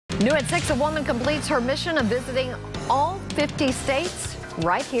New at 6, a woman completes her mission of visiting all 50 states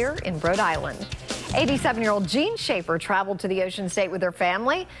right here in Rhode Island. 87-year-old Jean Schaeffer traveled to the Ocean State with her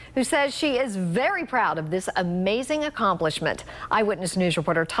family, who says she is very proud of this amazing accomplishment. Eyewitness News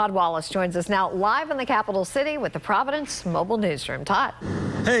reporter Todd Wallace joins us now live in the capital city with the Providence Mobile Newsroom. Todd.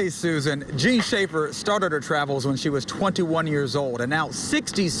 Hey, Susan. Jean Schaeffer started her travels when she was 21 years old, and now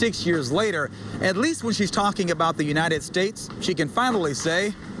 66 years later, at least when she's talking about the United States, she can finally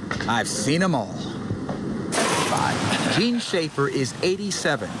say, I've seen them all. Jean Schaeffer is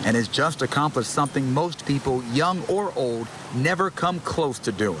 87 and has just accomplished something most people, young or old, never come close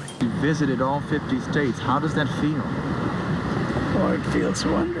to doing. You visited all 50 states. How does that feel? Oh, it feels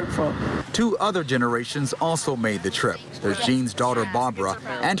wonderful. 2 other generations also made the trip. There's Jean's daughter, Barbara,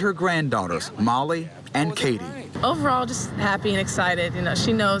 and her granddaughters, Molly and Katie. Overall, just happy and excited. You know,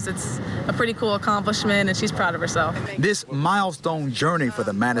 she knows it's a pretty cool accomplishment, and she's proud of herself. This milestone journey for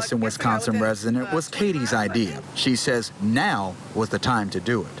the Madison, Wisconsin resident was Katie's idea. She says now was the time to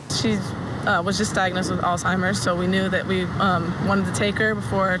do it. She was just diagnosed with Alzheimer's, so we knew that we wanted to take her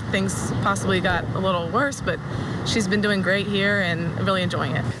before things possibly got a little worse, but she's been doing great here and really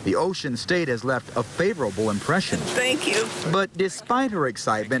enjoying it. The Ocean State has left a favorable impression. Thank you. But despite her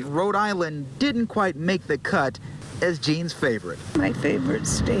excitement, Rhode Island didn't quite make the cut as Jean's favorite. My favorite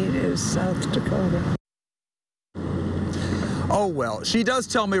state is South Dakota. Oh, well, she does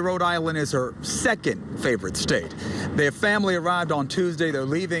tell me Rhode Island is her second favorite state. Their family arrived on Tuesday. They're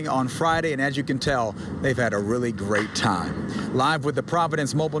leaving on Friday, and as you can tell, they've had a really great time. Live with the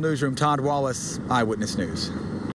Providence Mobile Newsroom, Todd Wallace, Eyewitness News.